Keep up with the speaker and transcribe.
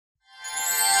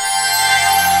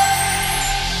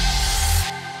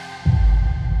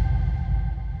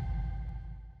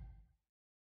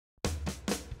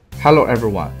Hello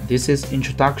everyone, this is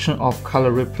introduction of color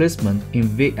replacement in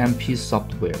VMP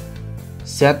software.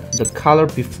 Set the color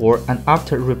before and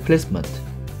after replacement.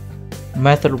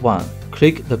 Method 1.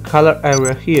 Click the color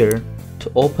area here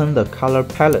to open the color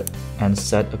palette and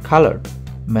set a color.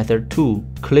 Method 2.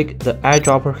 Click the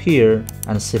eyedropper here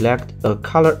and select a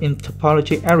color in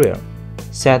topology area.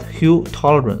 Set hue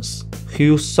tolerance,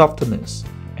 hue softness,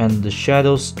 and the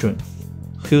shadow strength.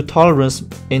 Hue tolerance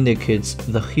indicates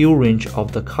the hue range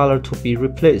of the color to be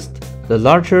replaced. The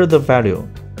larger the value,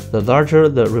 the larger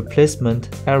the replacement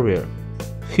area.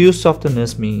 Hue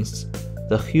softness means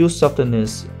the hue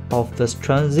softness of the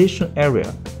transition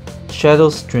area. Shadow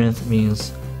strength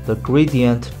means the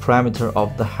gradient parameter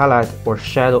of the highlight or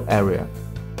shadow area.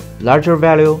 Larger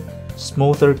value,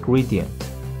 smoother gradient.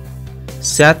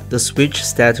 Set the switch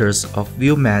status of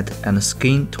view matte and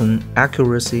skin tone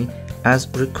accuracy as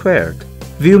required.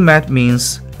 View matte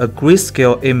means a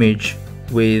grayscale image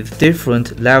with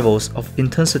different levels of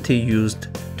intensity used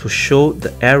to show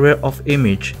the area of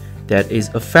image that is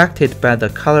affected by the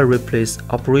color replace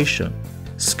operation.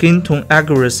 Skin tone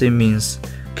accuracy means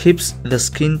keeps the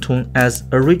skin tone as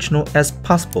original as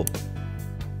possible.